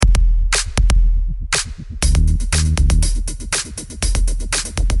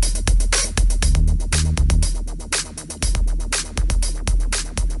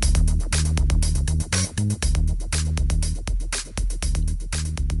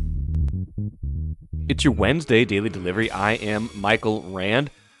It's your Wednesday daily delivery. I am Michael Rand.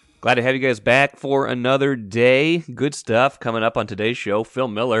 Glad to have you guys back for another day. Good stuff coming up on today's show. Phil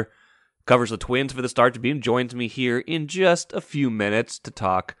Miller covers the Twins for the Start Tribune, joins me here in just a few minutes to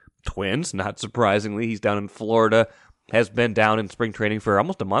talk Twins. Not surprisingly, he's down in Florida, has been down in spring training for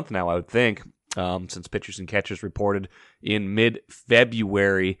almost a month now, I would think, since pitchers and catchers reported in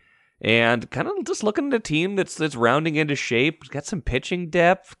mid-February. And kind of just looking at a team that's rounding into shape. Got some pitching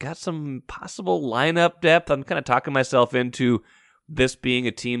depth, got some possible lineup depth. I'm kind of talking myself into this being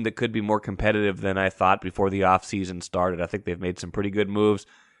a team that could be more competitive than I thought before the offseason started. I think they've made some pretty good moves,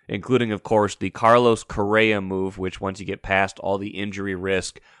 including, of course, the Carlos Correa move, which once you get past all the injury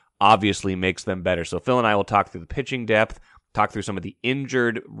risk, obviously makes them better. So Phil and I will talk through the pitching depth, talk through some of the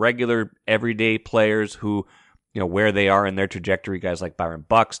injured, regular, everyday players who, where they are in their trajectory, guys like Byron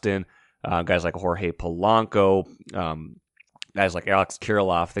Buxton, guys like Jorge Polanco, guys like Alex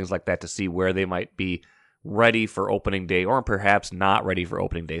Kirilloff, things like that, to see where they might be ready for opening day or perhaps not ready for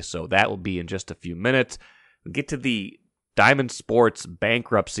opening day. So that will be in just a few minutes. We'll get to the Diamond Sports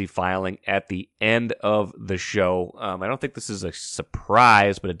bankruptcy filing at the end of the show. I don't think this is a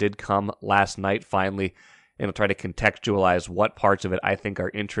surprise, but it did come last night finally. And I'll try to contextualize what parts of it I think are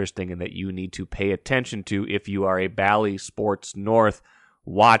interesting and that you need to pay attention to if you are a Bally Sports North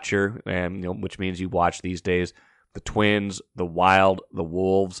watcher, and which means you watch these days the Twins, the Wild, the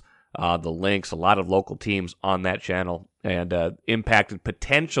Wolves, the Lynx, a lot of local teams on that channel, and impacted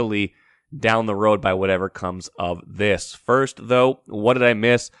potentially down the road by whatever comes of this. First, though, what did I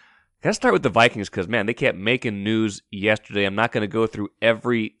miss? Gotta start with the Vikings because, man, they kept making news yesterday. I'm not going to go through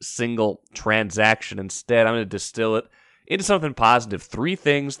every single transaction. Instead, I'm going to distill it into something positive. 3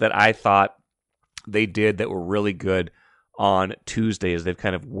 things that I thought they did that were really good on Tuesday as they've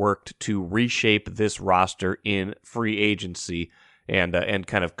kind of worked to reshape this roster in free agency and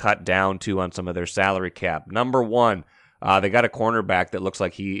kind of cut down on some of their salary cap. Number 1, they got a cornerback that looks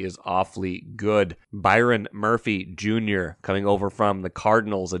like he is awfully good. Byron Murphy Jr. coming over from the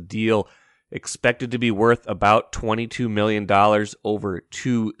Cardinals, a deal expected to be worth about $22 million over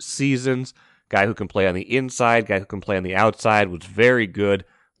 2 seasons. Guy who can play on the inside, guy who can play on the outside, was very good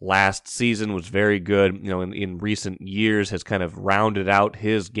last season, was very good, in recent years, has kind of rounded out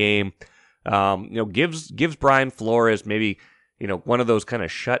his game. Gives Brian Flores maybe one of those kind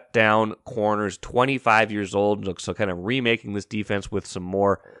of shut down corners, 25 years old, so kind of remaking this defense with some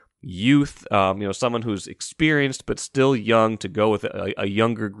more youth, someone who's experienced but still young to go with a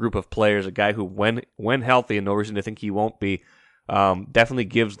younger group of players, a guy who, when healthy, and no reason to think he won't be, definitely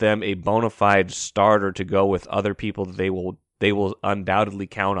gives them a bona fide starter to go with other people that they will undoubtedly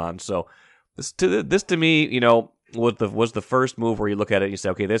count on. So this to me, was the first move where you look at it and you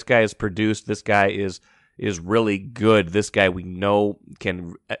say, okay, this guy is produced, this guy is really good. This guy we know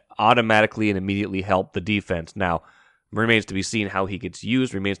can automatically and immediately help the defense. Now, remains to be seen how he gets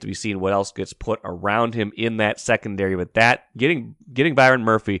used, remains to be seen what else gets put around him in that secondary. But that getting Byron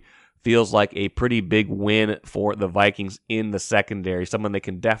Murphy feels like a pretty big win for the Vikings in the secondary, someone they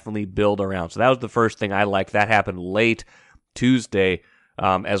can definitely build around. So that was the first thing I liked. That happened late Tuesday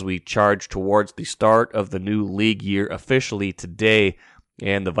as we charge towards the start of the new league year officially today,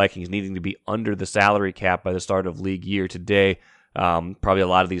 and the Vikings needing to be under the salary cap by the start of league year today. Probably a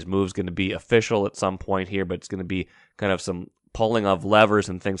lot of these moves going to be official at some point here, but it's going to be kind of some pulling of levers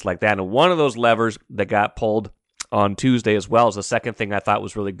and things like that. And one of those levers that got pulled on Tuesday as well is the second thing I thought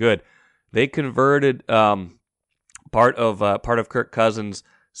was really good. They converted part of Kirk Cousins'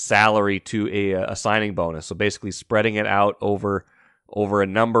 salary to a signing bonus. So basically spreading it out over a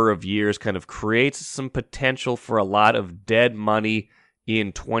number of years kind of creates some potential for a lot of dead money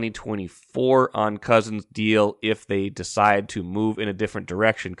in 2024 on Cousins' deal if they decide to move in a different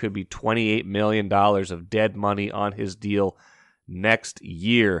direction. Could be $28 million of dead money on his deal next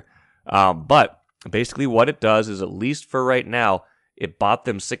year. But basically what it does is, at least for right now, it bought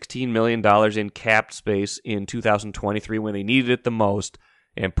them $16 million in cap space in 2023 when they needed it the most,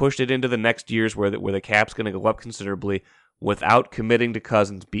 and pushed it into the next years where the cap's going to go up considerably without committing to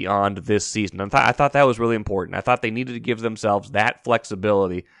Cousins beyond this season. I thought that was really important. I thought they needed to give themselves that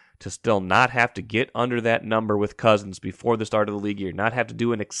flexibility to still not have to get under that number with Cousins before the start of the league year, not have to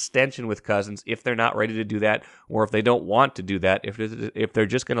do an extension with Cousins if they're not ready to do that, or if they don't want to do that, if they're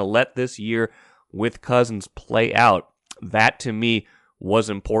just going to let this year with Cousins play out. That, to me, was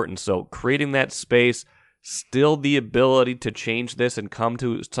important. So creating that space, still the ability to change this and come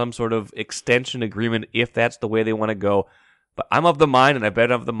to some sort of extension agreement if that's the way they want to go. But I'm of the mind, and I've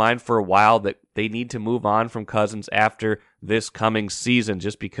been of the mind for a while, that they need to move on from Cousins after this coming season,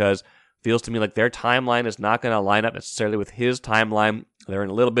 just because Feels to me like their timeline is not going to line up necessarily with his timeline. They're in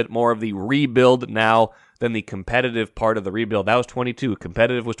a little bit more of the rebuild now than the competitive part of the rebuild. That was 22.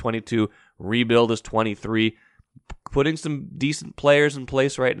 Competitive was 22. Rebuild is 23. Putting some decent players in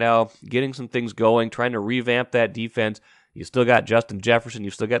place right now, getting some things going, trying to revamp that defense. You still got Justin Jefferson.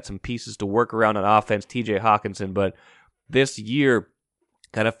 You've still got some pieces to work around on offense, TJ Hawkinson. But this year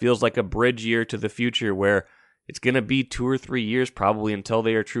kind of feels like a bridge year to the future where it's going to be 2 or 3 years probably until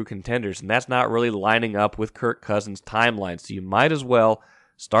they are true contenders. And that's not really lining up with Kirk Cousins' timeline. So you might as well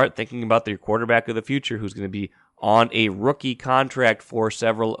start thinking about your quarterback of the future who's going to be on a rookie contract for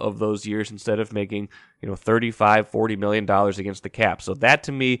several of those years instead of making, $35-40 million against the cap. So that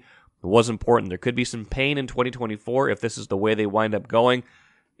to me was important. There could be some pain in 2024 if this is the way they wind up going.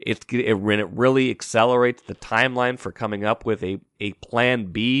 It really accelerates the timeline for coming up with a plan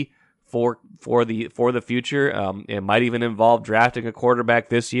B for the future. It might even involve drafting a quarterback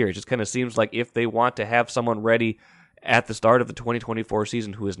this year. It just kind of seems like if they want to have someone ready at the start of the 2024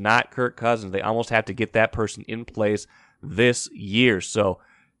 season who is not Kirk Cousins, they almost have to get that person in place this year. So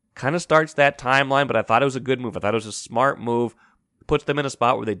kind of starts that timeline, but I thought it was a good move. I thought it was a smart move. Puts them in a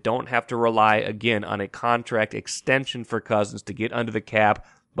spot where they don't have to rely, again, on a contract extension for Cousins to get under the cap,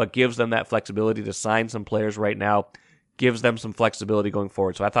 but gives them that flexibility to sign some players right now, gives them some flexibility going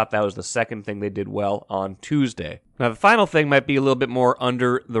forward. So I thought that was the second thing they did well on Tuesday. Now, the final thing might be a little bit more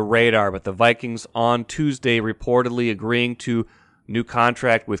under the radar, but the Vikings on Tuesday reportedly agreeing to new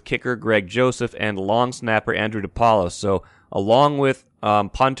contract with kicker Greg Joseph and long snapper Andrew DePaulo. So along with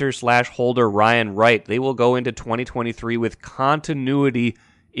punter/holder Ryan Wright, they will go into 2023 with continuity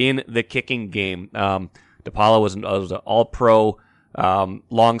in the kicking game. DePaulo was an all-pro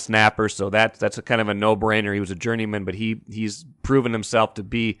long snapper, so that's a kind of a no-brainer. He was a journeyman, but he's proven himself to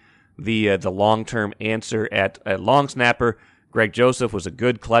be the long-term answer at long snapper. Greg Joseph was a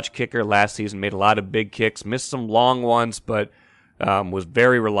good clutch kicker last season, made a lot of big kicks, missed some long ones, but was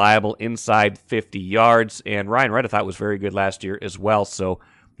very reliable inside 50 yards. And Ryan Wright, I thought, was very good last year as well. So,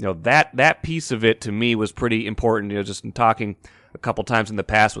 that piece of it to me was pretty important. Just in talking a couple times in the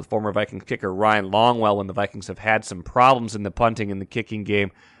past with former Vikings kicker Ryan Longwell when the Vikings have had some problems in the punting and the kicking game.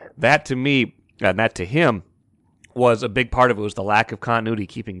 That to me, and that to him, was a big part of it was the lack of continuity,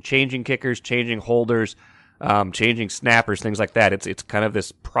 changing kickers, changing holders, changing snappers, things like that. It's kind of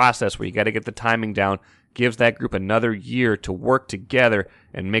this process where you got to get the timing down, gives that group another year to work together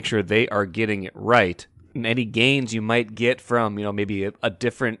and make sure they are getting it right. And any gains you might get from, maybe a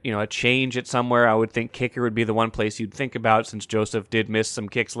different, a change at somewhere, I would think kicker would be the one place you'd think about since Joseph did miss some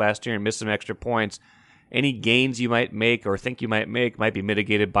kicks last year and miss some extra points. Any gains you might make or think you might make might be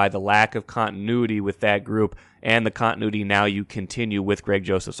mitigated by the lack of continuity with that group and the continuity now you continue with Greg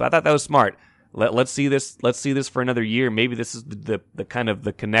Joseph. So I thought that was smart. Let's see this. Let's see this for another year. Maybe this is the kind of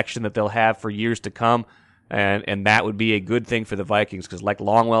the connection that they'll have for years to come. And that would be a good thing for the Vikings because like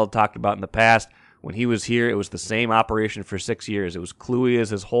Longwell talked about in the past, when he was here, it was the same operation for 6 years. It was Kluwe as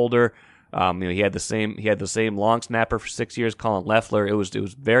his holder. He had the same long snapper for 6 years, Colin Loeffler. It was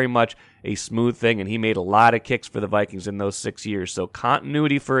very much a smooth thing, and he made a lot of kicks for the Vikings in those 6 years. So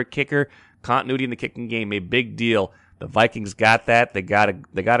continuity for a kicker, continuity in the kicking game, a big deal. The Vikings got that. They got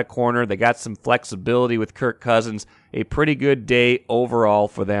a corner. They got some flexibility with Kirk Cousins. A pretty good day overall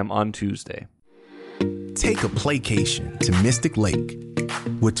for them on Tuesday. Take a playcation to Mystic Lake.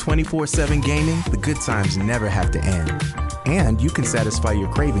 With 24/7 gaming, the good times never have to end. And you can satisfy your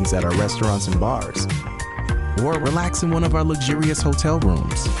cravings at our restaurants and bars. Or relax in one of our luxurious hotel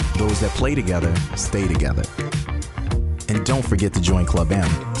rooms. Those that play together, stay together. And don't forget to join Club M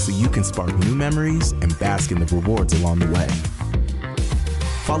so you can spark new memories and bask in the rewards along the way.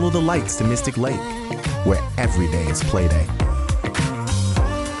 Follow the lights to Mystic Lake, where every day is play day.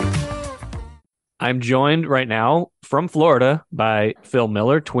 I'm joined right now from Florida by Phil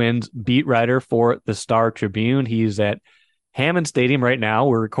Miller, Twins beat writer for the Star Tribune. He's at Hammond Stadium right now.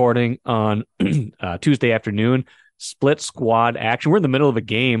 We're recording on Tuesday afternoon. Split squad action. We're in the middle of a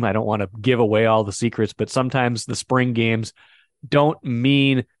game. I don't want to give away all the secrets, but sometimes the spring games don't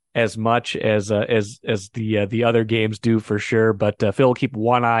mean as much as the other games do for sure. But Phil will keep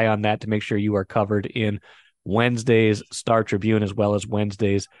one eye on that to make sure you are covered in Wednesday's Star Tribune as well as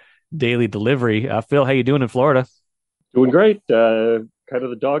Wednesday's daily delivery. Phil, how you doing in Florida? Doing great. Kind of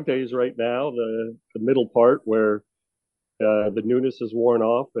the dog days right now, the middle part where the newness is worn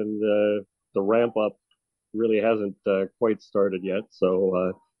off and the ramp up really hasn't quite started yet.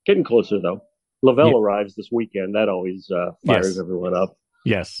 So getting closer though. Lavelle arrives this weekend. That always fires everyone up.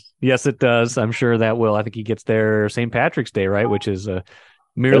 Yes, it does. I'm sure that will. I think he gets there St. Patrick's Day, right? Which is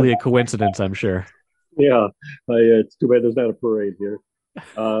merely a coincidence, I'm sure. Yeah, it's too bad there's not a parade here.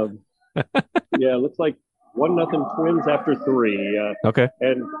 Yeah, it looks like 1-0 Twins after three. Okay.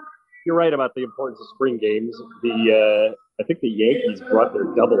 And you're right about the importance of spring games. I think the Yankees brought their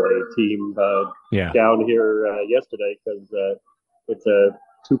Double A team Yeah. down here yesterday because it's a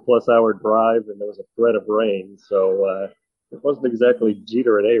 2+ hour drive and there was a threat of rain, so it wasn't exactly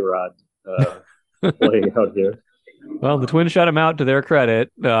Jeter and A Rod playing out here. Well, the Twins shut him out to their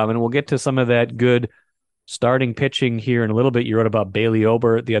credit, and we'll get to some of that good starting pitching here in a little bit. You wrote about Bailey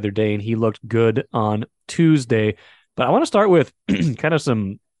Ober the other day, and he looked good on Tuesday. But I want to start with kind of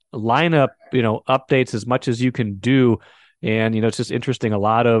some lineup, updates as much as you can do. And it's just interesting. A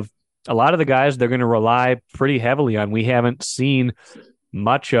lot of the guys they're going to rely pretty heavily on. We haven't seen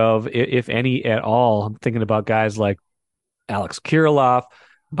much of, if any at all. I'm thinking about guys like Alex Kirilloff,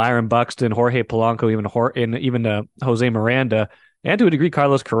 Byron Buxton, Jorge Polanco, even Jose Miranda, and to a degree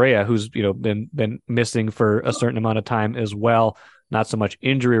Carlos Correa, who's been missing for a certain amount of time as well. Not so much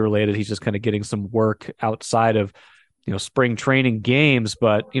injury related. He's just kind of getting some work outside of spring training games.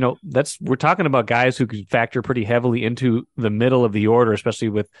 But we're talking about guys who could factor pretty heavily into the middle of the order, especially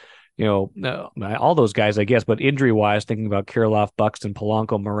with all those guys, I guess. But injury wise, thinking about Kirilloff, Buxton,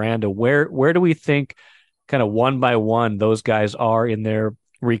 Polanco, Miranda, where do we think kind of one by one those guys are in their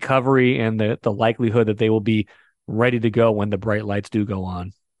recovery and the likelihood that they will be ready to go when the bright lights do go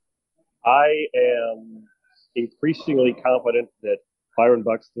on? I am increasingly confident that Byron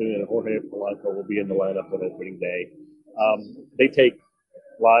Buxton and Jorge Polanco will be in the lineup on opening day. They take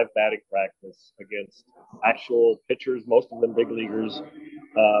live batting practice against actual pitchers, most of them big leaguers,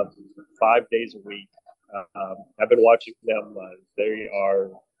 5 days a week. I've been watching them. They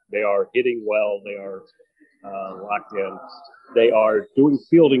are hitting well. They are locked in. They are doing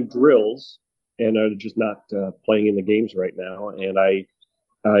fielding drills and are just not playing in the games right now. And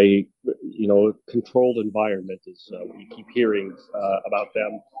controlled environment is what you keep hearing about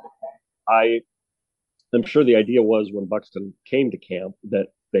them. I I'm sure the idea was when Buxton came to camp that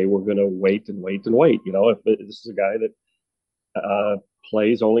they were going to wait and wait and wait. If this is a guy that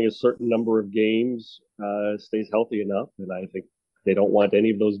plays only a certain number of games, stays healthy enough, and I think they don't want any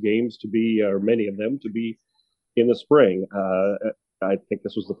of those games to be, or many of them, to be in the spring. I think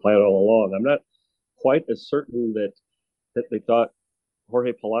this was the plan all along. I'm not quite as certain that they thought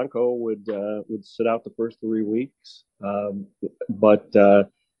Jorge Polanco would sit out the first 3 weeks, but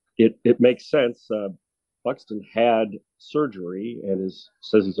it makes sense. Buxton had surgery and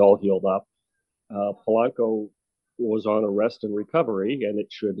says he's all healed up. Polanco was on a rest and recovery, and it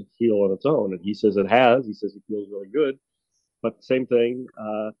should heal on its own. And he says it has. He says he feels really good. But same thing.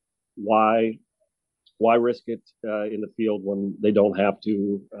 Why risk it in the field when they don't have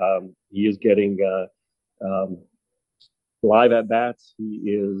to? He is getting live at bats. He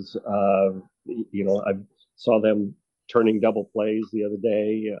is, I saw them turning double plays the other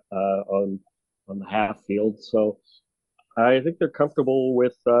day on the half field. So I think they're comfortable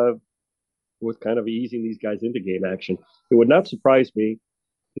with kind of easing these guys into game action. It would not surprise me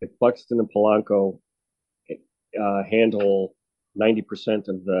if Buxton and Polanco handle 90%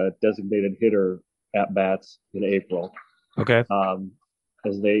 of the designated hitter at bats in April. Okay.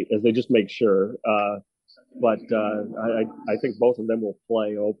 As they just make sure. But I think both of them will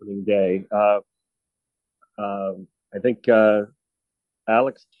play opening day. I think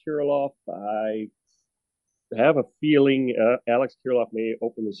Alex Kirilloff, I have a feeling Alex Kirilloff may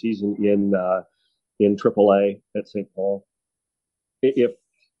open the season in AAA at St. Paul if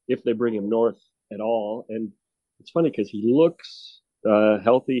they bring him north at all. And it's funny because he looks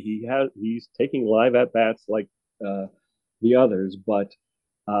healthy. He's taking live at bats like the others, but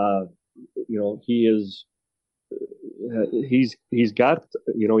he is he's got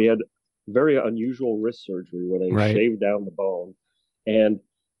he had very unusual wrist surgery where they Right. shaved down the bone, and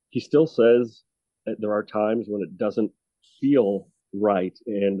he still says that there are times when it doesn't feel right.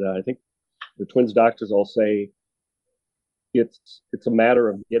 And I think the Twins doctors all say it's a matter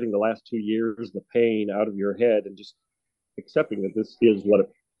of getting the last 2 years the pain out of your head and just accepting that this is what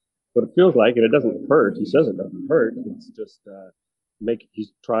it feels like, and it doesn't hurt. He says it doesn't hurt. It's just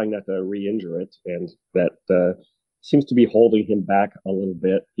he's trying not to re-injure it, and that seems to be holding him back a little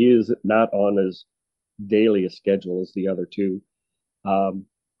bit. He is not on as daily a schedule as the other two,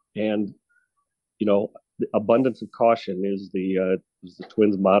 and abundance of caution is the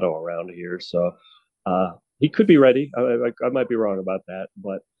Twins' motto around here. So he could be ready. I might be wrong about that,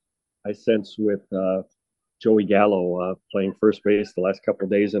 but I sense with Joey Gallo playing first base the last couple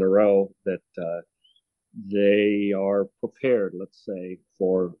of days in a row that they are prepared, let's say,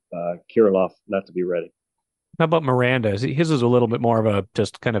 for Kirilloff not to be ready. How about Miranda? His is a little bit more of a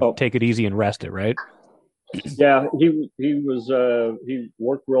just kind of Oh, take it easy and rest it, right? Yeah, he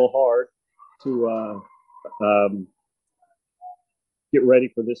worked real hard to get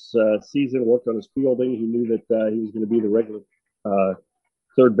ready for this season. Worked on his fielding. He knew that he was going to be the regular uh,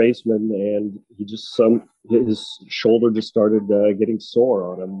 third baseman, and he just some his shoulder just started getting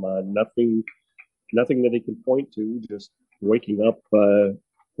sore on him. Nothing that he could point to. Just waking up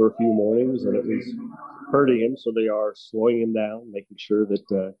for a few mornings, and it was hurting him. So they are slowing him down, making sure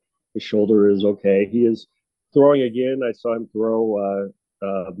that his shoulder is okay. He is throwing again. I saw him throw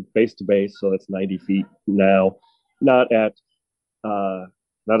base to base, so that's 90 feet now. Not at uh,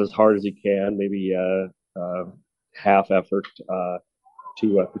 not as hard as he can, maybe half effort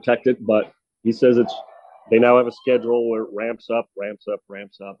to protect it. But he says it's they now have a schedule where it ramps up, ramps up,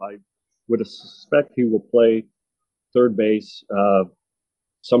 ramps up. I would suspect he will play third base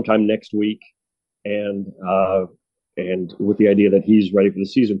sometime next week, and with the idea that he's ready for the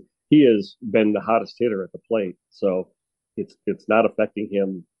season. He has been the hottest hitter at the plate, so it's not affecting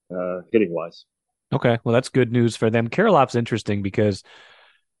him hitting wise. Okay, well that's good news for them. Kirillov's interesting because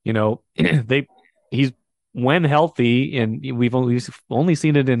they he's when healthy, and we've only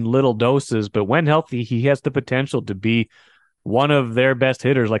seen it in little doses, but when healthy, he has the potential to be one of their best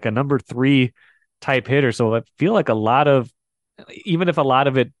hitters, like a number three type hitter. So I feel like even if a lot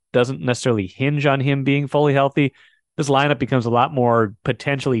of it doesn't necessarily hinge on him being fully healthy, this lineup becomes a lot more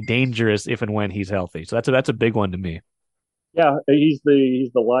potentially dangerous if and when he's healthy. So that's a big one to me. Yeah, he's the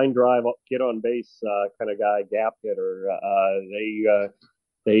line drive, get on base kind of guy, gap hitter.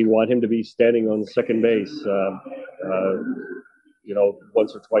 They want him to be standing on second base,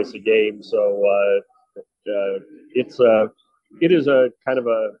 once or twice a game. So it's it is a kind of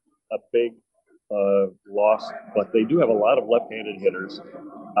a big loss, but they do have a lot of left-handed hitters.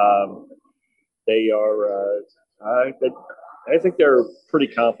 They are, I think they're pretty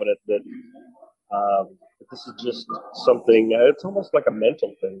confident that this is just something. It's almost like a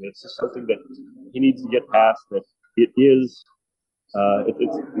mental thing. It's just something that he needs to get past. That it is.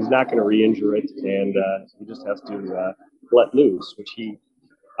 He's not going to re-injure it, and he just has to let loose, which he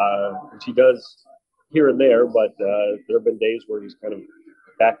does here and there. But there have been days where he's kind of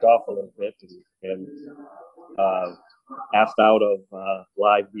backed off a little bit and uh, asked out of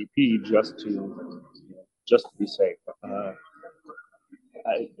live BP just to be safe.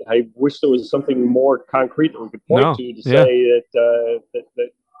 I wish there was something more concrete that we could point No, to yeah. say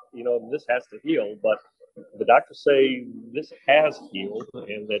that this has to heal, but the doctors say this has healed,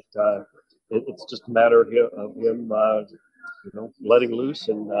 and that it's just a matter of him letting loose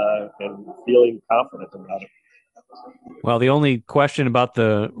and feeling confident about it. Well, the only question about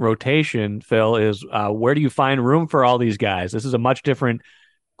the rotation, Phil, is where do you find room for all these guys? This is a much different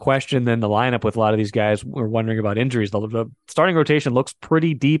question than the lineup with a lot of these guys. We're wondering about injuries. The starting rotation looks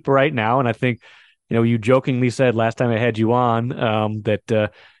pretty deep right now, and I think you jokingly said last time I had you on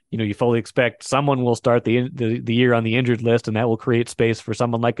that you fully expect someone will start the year on the injured list, and that will create space for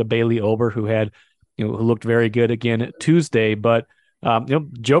someone like a Bailey Ober who looked very good again Tuesday, but.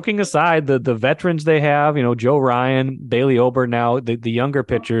 Joking aside, the veterans they have, Joe Ryan, Bailey Ober, now the younger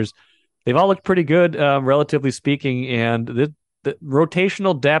pitchers, they've all looked pretty good, relatively speaking. And the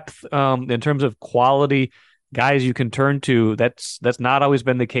rotational depth, in terms of quality guys you can turn to, that's not always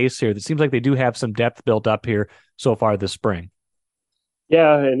been the case here. It seems like they do have some depth built up here so far this spring.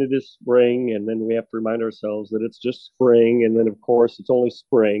 Yeah, and it is spring, and then we have to remind ourselves that it's just spring, and then of course it's only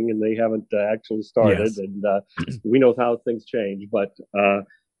spring, and they haven't actually started, Yes. and we know how things change. But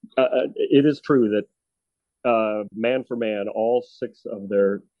it is true that man for man, all six of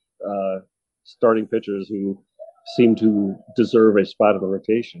their uh, starting pitchers who seem to deserve a spot in the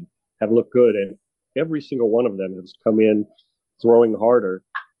rotation have looked good, and every single one of them has come in throwing harder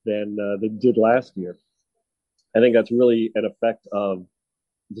than they did last year. I think that's really an effect of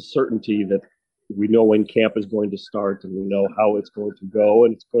the certainty that we know when camp is going to start and we know how it's going to go,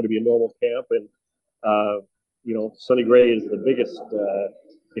 and it's going to be a normal camp. And Sonny Gray is the biggest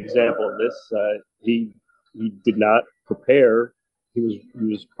example of this. He did not prepare. He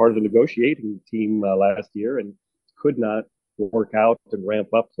was part of the negotiating team last year and could not work out and ramp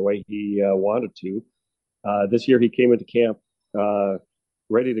up the way he wanted to. This year he came into camp uh,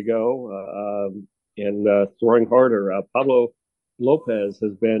 ready to go and throwing harder. Pablo Lopez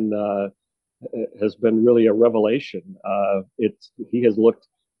has been really a revelation. He has looked,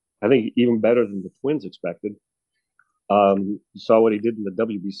 I think, even better than the Twins expected. You saw what he did in the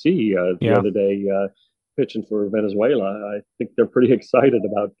WBC the Yeah. other day, pitching for Venezuela. I think they're pretty excited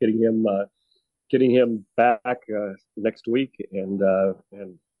about getting him back next week and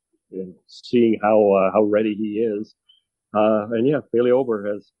seeing how ready he is. And yeah, Bailey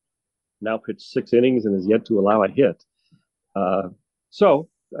Ober now pitched 6 innings and has yet to allow a hit. So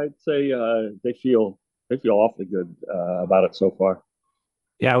I'd say they feel awfully good about it so far.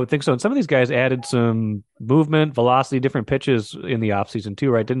 Yeah, I would think so. And some of these guys added some movement, velocity, different pitches in the offseason too,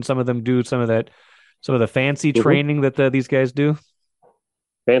 right? Didn't some of them do some of the fancy Mm-hmm. training that these guys do?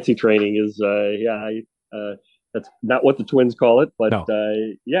 Fancy training is that's not what the Twins call it, but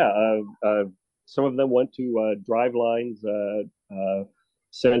No. some of them went to Drive Lines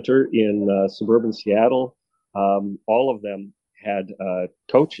Center in suburban Seattle. All of them had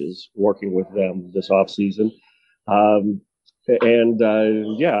coaches working with them this off season, um, and I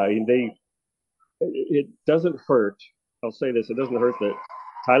mean they. It doesn't hurt. I'll say this: it doesn't hurt that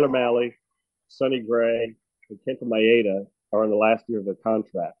Tyler Mahle, Sonny Gray, and Kenta Maeda are in the last year of their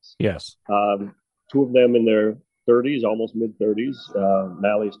contracts. Yes. Two of them in their 30s, almost mid 30s.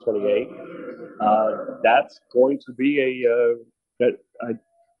 Mally's 28. That's going to be that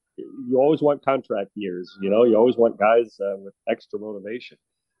you always want contract years. You always want guys with extra motivation,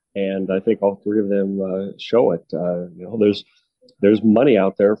 and I think all three of them show it. There's money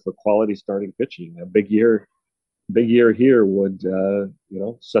out there for quality starting pitching. A big year here would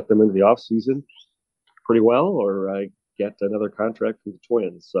set them into the off season pretty well, or get another contract from the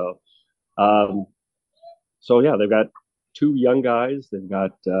Twins. Um, so they've got two young guys. They've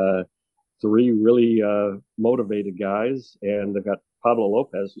got three really motivated guys, and they've got Pablo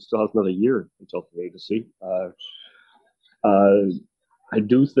Lopez, who still has another year until free agency. I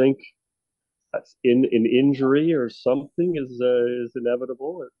do think that's in an injury or something is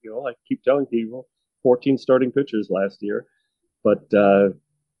inevitable. I keep telling people, 14 starting pitchers last year, but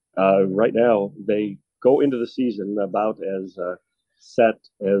right now they go into the season about as set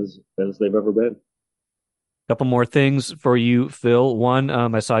as they've ever been. Couple more things for you, Phil. One,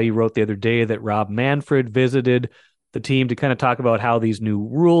 I saw you wrote the other day that Rob Manfred visited the team to kind of talk about how these new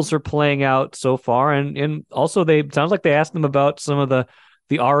rules are playing out so far, and also it sounds like they asked them about some of the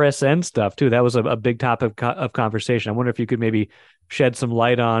RSN stuff too. That was a big topic of conversation. I wonder if you could maybe shed some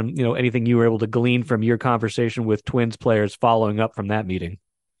light on anything you were able to glean from your conversation with Twins players following up from that meeting.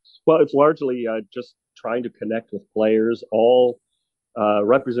 Well, it's largely just trying to connect with players, all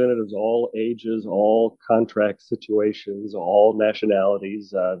representatives, all ages, all contract situations, all nationalities.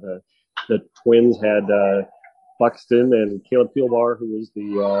 The Twins had Buxton and Caleb Thielbar, who was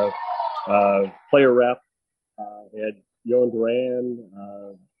the player rep. Had Yohan Duran.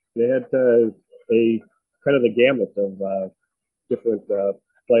 They had a kind of the gamut of different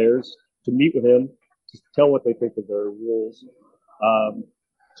players to meet with him, to tell what they think of their rules, and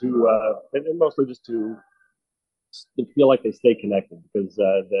mostly just to feel like they stay connected, because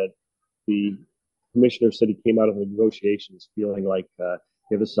the commissioner said he came out of the negotiations feeling like the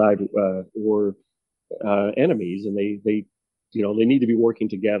other side were enemies, and they need to be working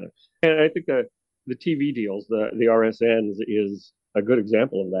together. And I think that the TV deals, the RSNs, is a good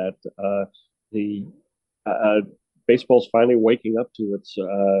example of that. The baseball's finally waking up to its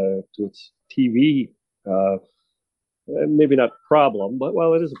TV. Maybe not problem, but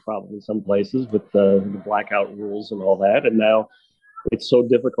it is a problem in some places with the blackout rules and all that. And now it's so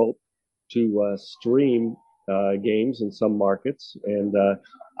difficult to stream games in some markets. And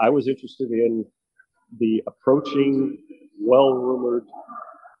I was interested in the approaching, well-rumored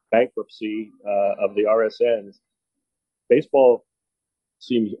bankruptcy of the RSNs. Baseball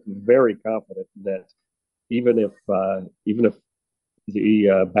seems very confident that even if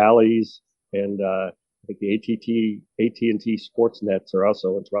the Bally's and I think the AT&T sports nets are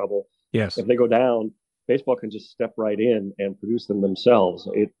also in trouble. Yes. If they go down, baseball can just step right in and produce them themselves.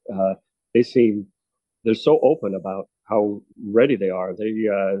 They're so open about how ready they are.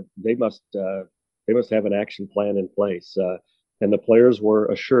 They must have an action plan in place. And the players were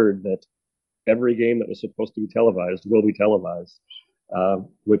assured that every game that was supposed to be televised will be televised,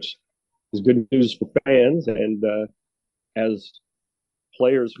 which is good news for fans. And as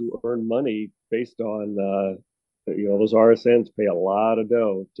players who earn money based on those RSNs pay a lot of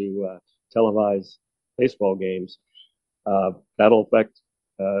dough to televise baseball games. That'll affect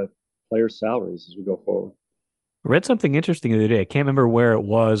players' salaries as we go forward. I read something interesting the other day. I can't remember where it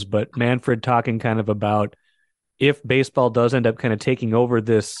was, but Manfred talking kind of about if baseball does end up kind of taking over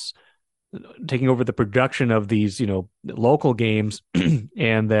the production of these, local games,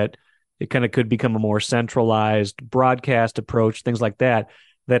 and that it kind of could become a more centralized broadcast approach, things like that,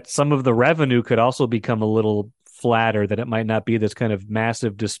 that some of the revenue could also become a little flatter, that it might not be this kind of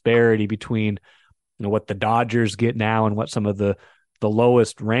massive disparity between what the Dodgers get now and what some of the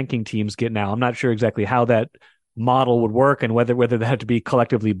lowest ranking teams get now. I'm not sure exactly how that model would work and whether that had to be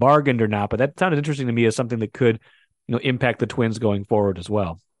collectively bargained or not, but that sounded interesting to me as something that could impact the Twins going forward as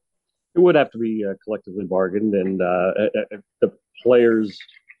well. It would have to be collectively bargained, and the players'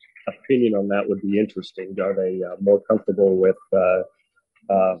 opinion on that would be interesting. Are they more comfortable with, uh,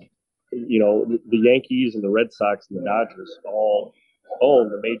 the Yankees and the Red Sox and the Dodgers all own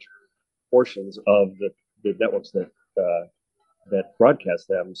the major portions of the networks that broadcast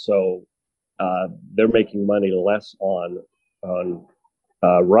them, so they're making money less on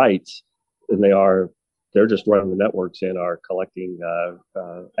rights than they are. They're just running the networks and are collecting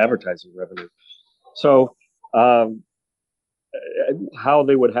advertising revenue. So um, how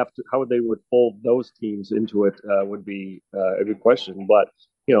they would fold those teams into it would be a good question. But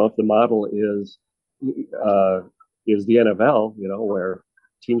if the model is the NFL, where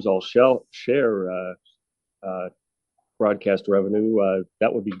teams all share uh, broadcast revenue,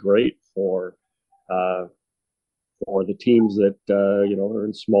 that would be great uh, for the teams that are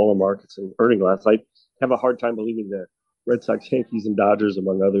in smaller markets and earning less. I have a hard time believing that Red Sox, Yankees, and Dodgers,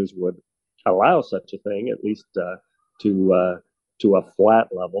 among others, would allow such a thing, at least to to a flat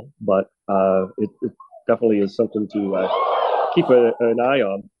level. But it definitely is something to keep an eye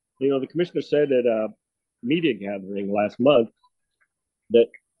on. The commissioner said at a media gathering last month that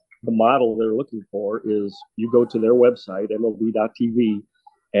the model they're looking for is you go to their website, MLB.tv,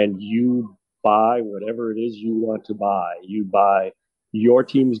 and you buy whatever it is you want to buy. You buy your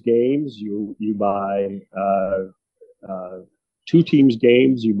team's games. You buy two teams'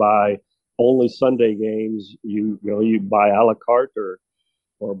 games. You buy only Sunday games. You buy a la carte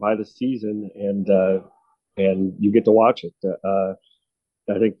or by the season, and you get to watch it.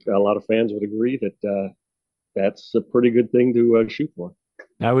 I think a lot of fans would agree that that's a pretty good thing to shoot for.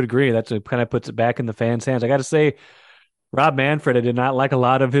 I would agree. That's kind of puts it back in the fans' hands. I got to say, Rob Manfred, I did not like a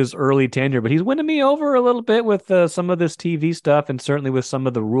lot of his early tenure, but he's winning me over a little bit with some of this TV stuff and certainly with some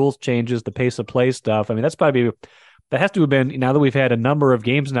of the rules changes, the pace of play stuff. I mean, that has to have been, now that we've had a number of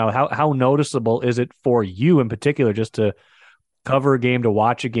games now, how noticeable is it for you in particular just to cover a game, to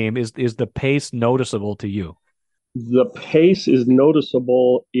watch a game? Is the pace noticeable to you? The pace is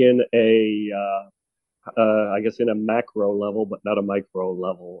noticeable in I guess, in a macro level, but not a micro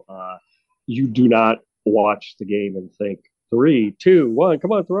level. You do not watch the game and think 3, 2, 1,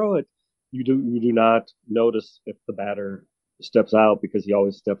 come on, throw it. You do not notice if the batter steps out because he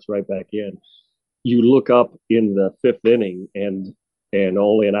always steps right back in. You look up in the fifth inning and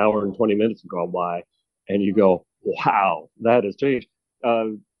only an hour and 20 minutes have gone by, and you go, wow, that has changed.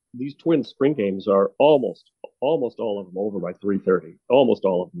 These twin spring games are almost all of them over by 3:30. Almost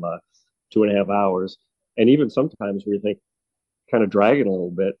all of them 2.5 hours, and even sometimes where you think kind of dragging a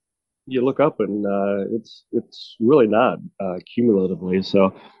little bit, you look up and it's really not cumulatively.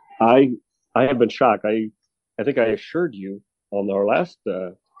 So I I have been shocked. I think I assured you on our last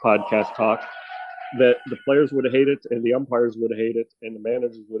podcast talk that the players would hate it and the umpires would hate it and the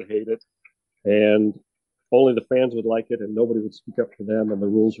managers would hate it and only the fans would like it and nobody would speak up for them and the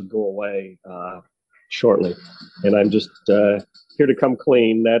rules would go away shortly. And I'm just here to come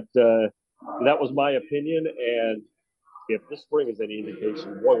clean. That was my opinion, and if this spring is any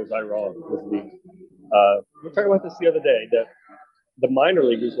indication, boy, was I wrong. We were talking about this the other day, that the minor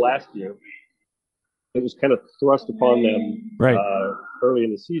leaguers last year, it was kind of thrust upon them Right. Early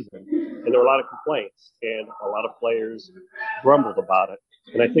in the season, and there were a lot of complaints, and a lot of players grumbled about it.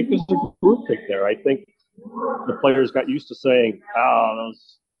 And I think there's a group pick there. I think the players got used to saying,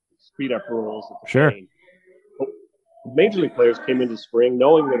 those speed up rules at the Sure. game. But major league players came into spring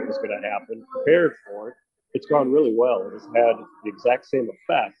knowing that it was going to happen, prepared for it. It's gone really well. It has had the exact same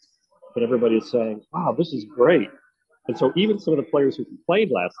effect, but everybody is saying, wow, this is great. And so even some of the players who complained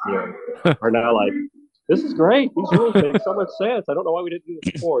last year are now like, this is great. These rules make so much sense. I don't know why we didn't do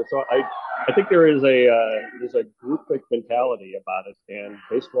this before. So I think there's a group mentality about it, and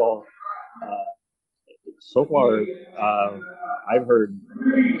baseball. So far, I've heard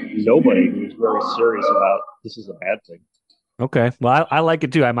nobody who's very serious about this is a bad thing. Okay. Well, I like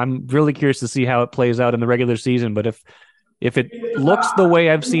it too. I'm really curious to see how it plays out in the regular season. But if it looks the way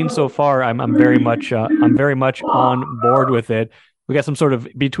I've seen so far, I'm very much on board with it. We got some sort of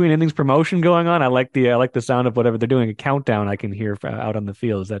between innings promotion going on. I like the sound of whatever they're doing. A countdown I can hear out on the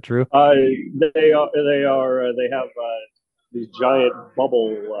field. Is that true? They have these giant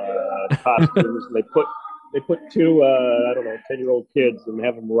bubble costumes, and they put two I don't know 10-year-old kids and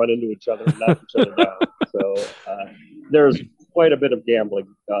have them run into each other and knock each other down. So there's quite a bit of gambling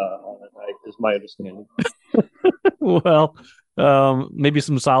on it, is my understanding. Well, maybe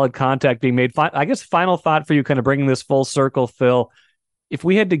some solid contact being made. I guess final thought for you, kind of bringing this full circle, Phil. If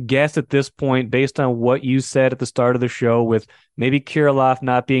we had to guess at this point, based on what you said at the start of the show, with maybe Kirilloff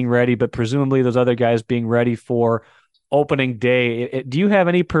not being ready, but presumably those other guys being ready for opening day. Do you have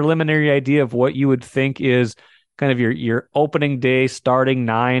any preliminary idea of what you would think is kind of your opening day starting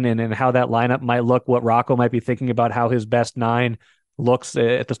nine and how that lineup might look, what Rocco might be thinking about how his best nine looks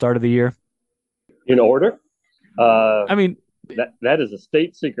at the start of the year? In order, uh, I mean, that is a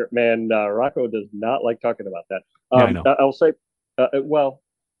state secret, man. Rocco does not like talking about that. yeah, I know. I'll say, well,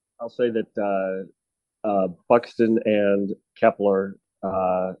 I'll say that Buxton and Kepler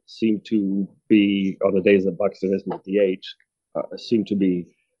seem to be on the days that Buxton isn't at DH, seem to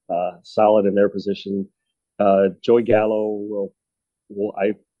be solid in their position. Joey Gallo will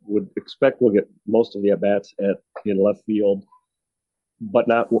I would expect will get most of the at bats at in left field, but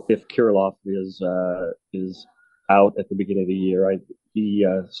not if Kirilloff is out at the beginning of the year. He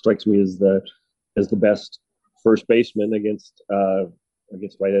strikes me as the best first baseman against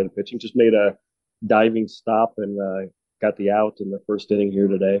right-handed pitching. Just made a diving stop and got the out in the first inning here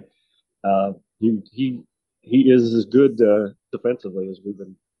today. Uh, he is as good defensively as we've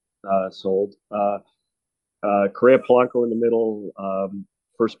been sold. Correa Polanco in the middle,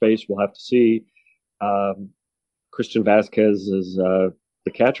 first base. We'll have to see. Um, Christian Vasquez is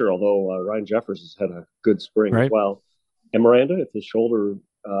the catcher, although Ryan Jeffers has had a good spring as Right. well. And Miranda, if his shoulder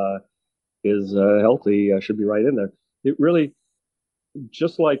is healthy, should be right in there. It really,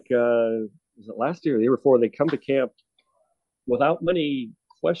 just like was it last year, or the year before, they come to camp without many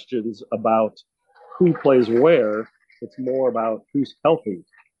questions about who plays where. It's more about who's healthy,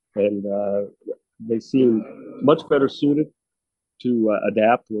 and they seem much better suited to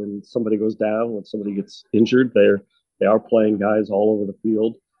adapt when somebody goes down, when somebody gets injured. They are playing guys all over the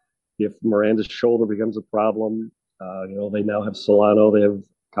field. If Miranda's shoulder becomes a problem, they now have Solano, they have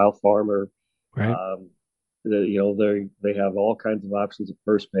Kyle Farmer. Right. They have all kinds of options at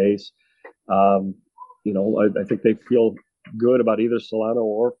first base. Um, I think they feel good about either Solano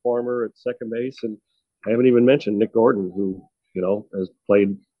or Farmer at second base, and I haven't even mentioned Nick Gordon, who has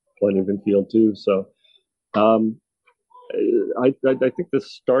played plenty of infield too. So um, I think the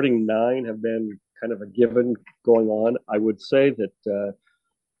starting nine have been kind of a given going on. I would say that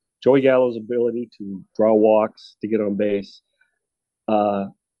Joey Gallo's ability to draw walks, to get on base, uh,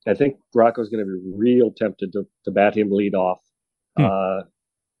 I think Rocco's going to be real tempted to bat him lead off. Hmm.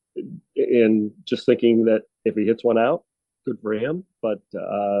 And just thinking that if he hits one out, good for him. But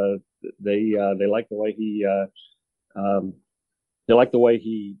they like the way um,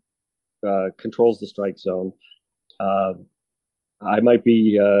 he controls the strike zone. Uh, I might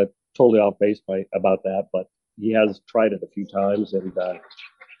be totally off base about that, but he has tried it a few times, and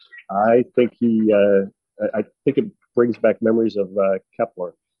I think I think it brings back memories of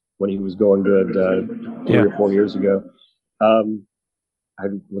Kepler when he was going good 3 or 4 years ago. Um, I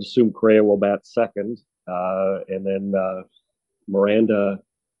would assume Correa will bat second, and then Miranda,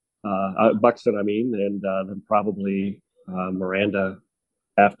 Buxton, I mean, and then probably Miranda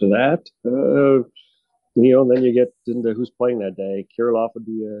after that. Then you get into who's playing that day. Kirilloff would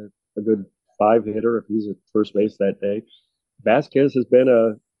be a good five hitter if he's at first base that day. Vasquez has been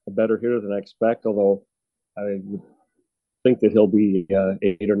a better hitter than I expect, although I would think that he'll be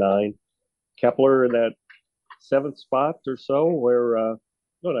 8 or 9. Kepler in that seventh spot or so, where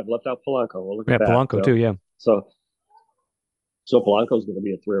no, I've left out Polanco. Well, look Yeah, at that. Polanco too, yeah. So Polanco's going to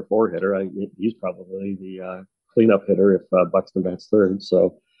be a 3 or 4 hitter. He's probably the cleanup hitter if Buxton bats third.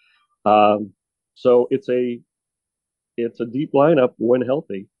 Um, so it's a deep lineup when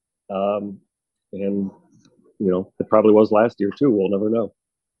healthy, and it probably was last year too. We'll never know.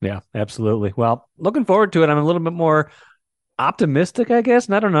 Yeah, absolutely. Well, looking forward to it. I'm a little bit more optimistic, I guess.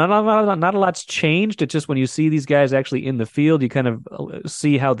 And I don't know, not a lot's changed. It's just when you see these guys actually in the field, you kind of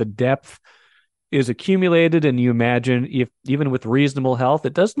see how the depth is accumulated, and you imagine if even with reasonable health,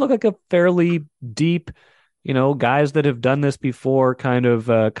 it does look like a fairly deep, guys that have done this before kind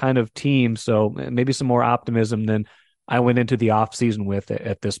of team. So maybe some more optimism than I went into the off season with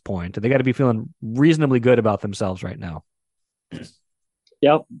at this point. They got to be feeling reasonably good about themselves right now.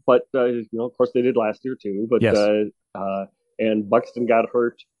 Yeah, but of course they did last year too. But Yes. And Buxton got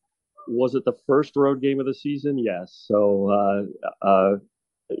hurt. Was it the first road game of the season? Yes. So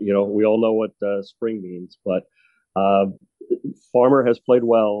we all know what spring means. But uh, Farmer has played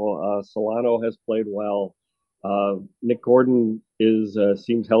well. Solano has played well. Nick Gordon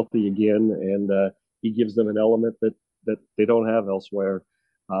seems healthy again, and he gives them an element that they don't have elsewhere.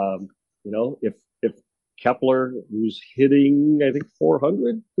 If Kepler, who's hitting, I think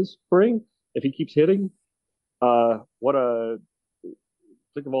 400 this spring, if he keeps hitting, what a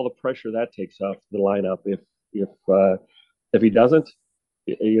think of all the pressure that takes off the lineup. If he doesn't,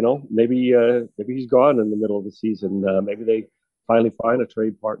 maybe he's gone in the middle of the season. Maybe they finally find a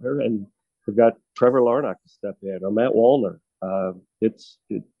trade partner, and we've got Trevor Larnach to step in, or Matt Wallner. It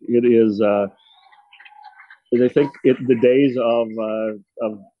is. I think the days of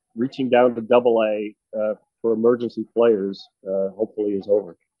reaching down to Double A for emergency players hopefully is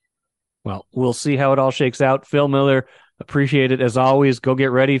over. Well, we'll see how it all shakes out. Phil Miller, appreciate it as always. Go get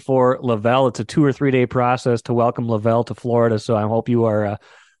ready for Lavelle. It's a 2 or 3 day process to welcome Lavelle to Florida, so I hope you are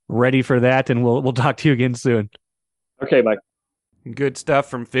ready for that, and we'll talk to you again soon. Okay, Mike. Good stuff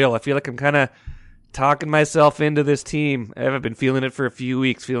from Phil. I feel like I'm kind of talking myself into this team. I haven't been feeling it for a few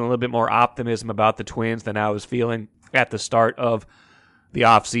weeks, feeling a little bit more optimism about the Twins than I was feeling at the start of the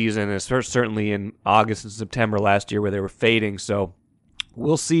offseason, and certainly in August and September last year where they were fading. So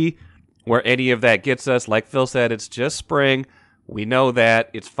we'll see where any of that gets us. Like Phil said, it's just spring. We know that.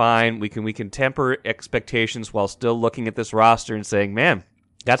 It's fine. We can temper expectations while still looking at this roster and saying, man,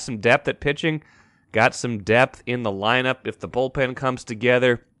 got some depth at pitching, got some depth in the lineup. If the bullpen comes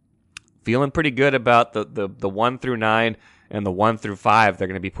together, feeling pretty good about the 1 through 9 and the 1 through 5 they're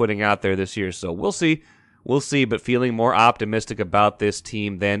going to be putting out there this year. So we'll see. We'll see, but feeling more optimistic about this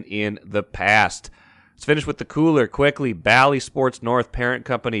team than in the past. Let's finish with the cooler quickly. Bally Sports North parent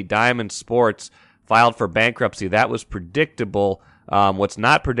company Diamond Sports filed for bankruptcy. That was predictable. What's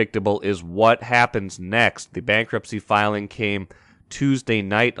not predictable is what happens next. The bankruptcy filing came Tuesday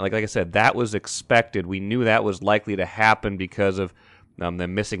night. Like I said, that was expected. We knew that was likely to happen because of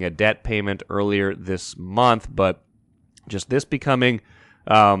them missing a debt payment earlier this month. But just this becoming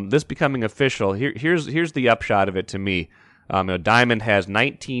official. Here's the upshot of it to me. Diamond has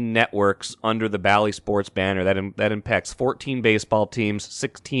 19 networks under the Bally Sports banner. That impacts 14 baseball teams,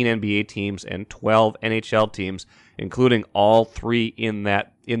 16 NBA teams, and 12 NHL teams, including all 3 in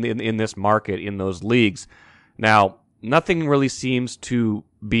this market in those leagues. Now, nothing really seems to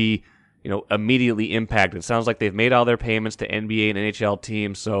be immediately impacted. It sounds like they've made all their payments to NBA and NHL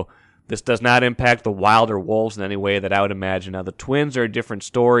teams, so this does not impact the Wild or Wolves in any way that I would imagine. Now, the Twins are a different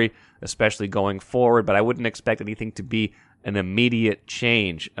story, especially going forward, but I wouldn't expect anything to be an immediate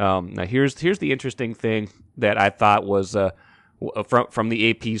change. Now, here's the interesting thing that I thought was from the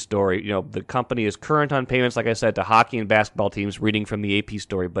AP story. The company is current on payments, like I said, to hockey and basketball teams, reading from the AP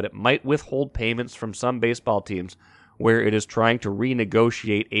story, but it might withhold payments from some baseball teams where it is trying to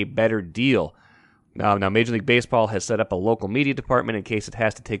renegotiate a better deal. Now, Major League Baseball has set up a local media department in case it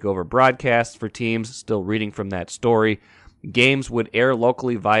has to take over broadcasts for teams, still reading from that story. Games would air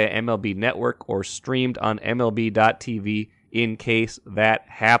locally via MLB Network or streamed on MLB.tv in case that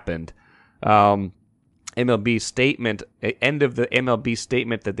happened. MLB statement, end of the MLB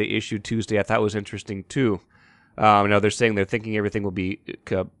statement that they issued Tuesday, I thought was interesting too. They're saying they're thinking everything will be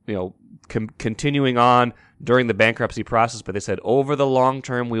continuing on during the bankruptcy process, but they said over the long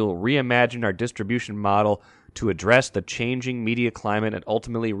term we will reimagine our distribution model to address the changing media climate and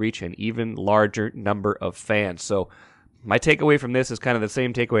ultimately reach an even larger number of fans. So my takeaway from this is kind of the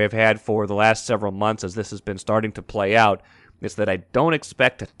same takeaway I've had for the last several months as this has been starting to play out. It's that I don't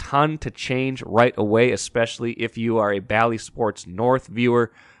expect a ton to change right away, especially if you are a Bally Sports North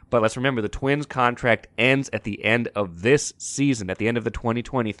viewer. But let's remember, the Twins' contract ends at the end of this season, at the end of the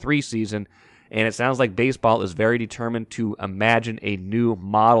 2023 season, and it sounds like baseball is very determined to imagine a new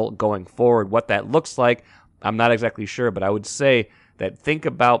model going forward. What that looks like, I'm not exactly sure, but I would say that think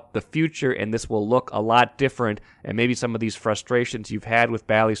about the future, and this will look a lot different, and maybe some of these frustrations you've had with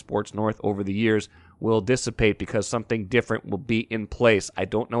Bally Sports North over the years will dissipate because something different will be in place. I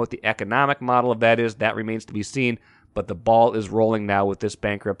don't know what the economic model of that is. That remains to be seen, but the ball is rolling now with this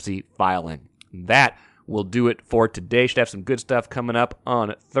bankruptcy filing. That will do it for today. Should have some good stuff coming up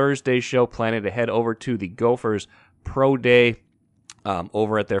on Thursday's show. Planning to head over to the Gophers Pro Day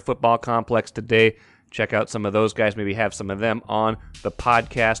over at their football complex today. Check out some of those guys, maybe have some of them on the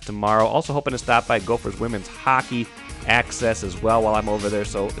podcast tomorrow. Also hoping to stop by Gophers Women's Hockey Access as well while I'm over there,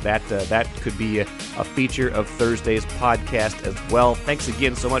 so that could be a feature of Thursday's podcast as well. Thanks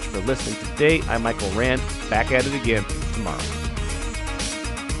again so much for listening today. I'm Michael Rand, back at it again tomorrow.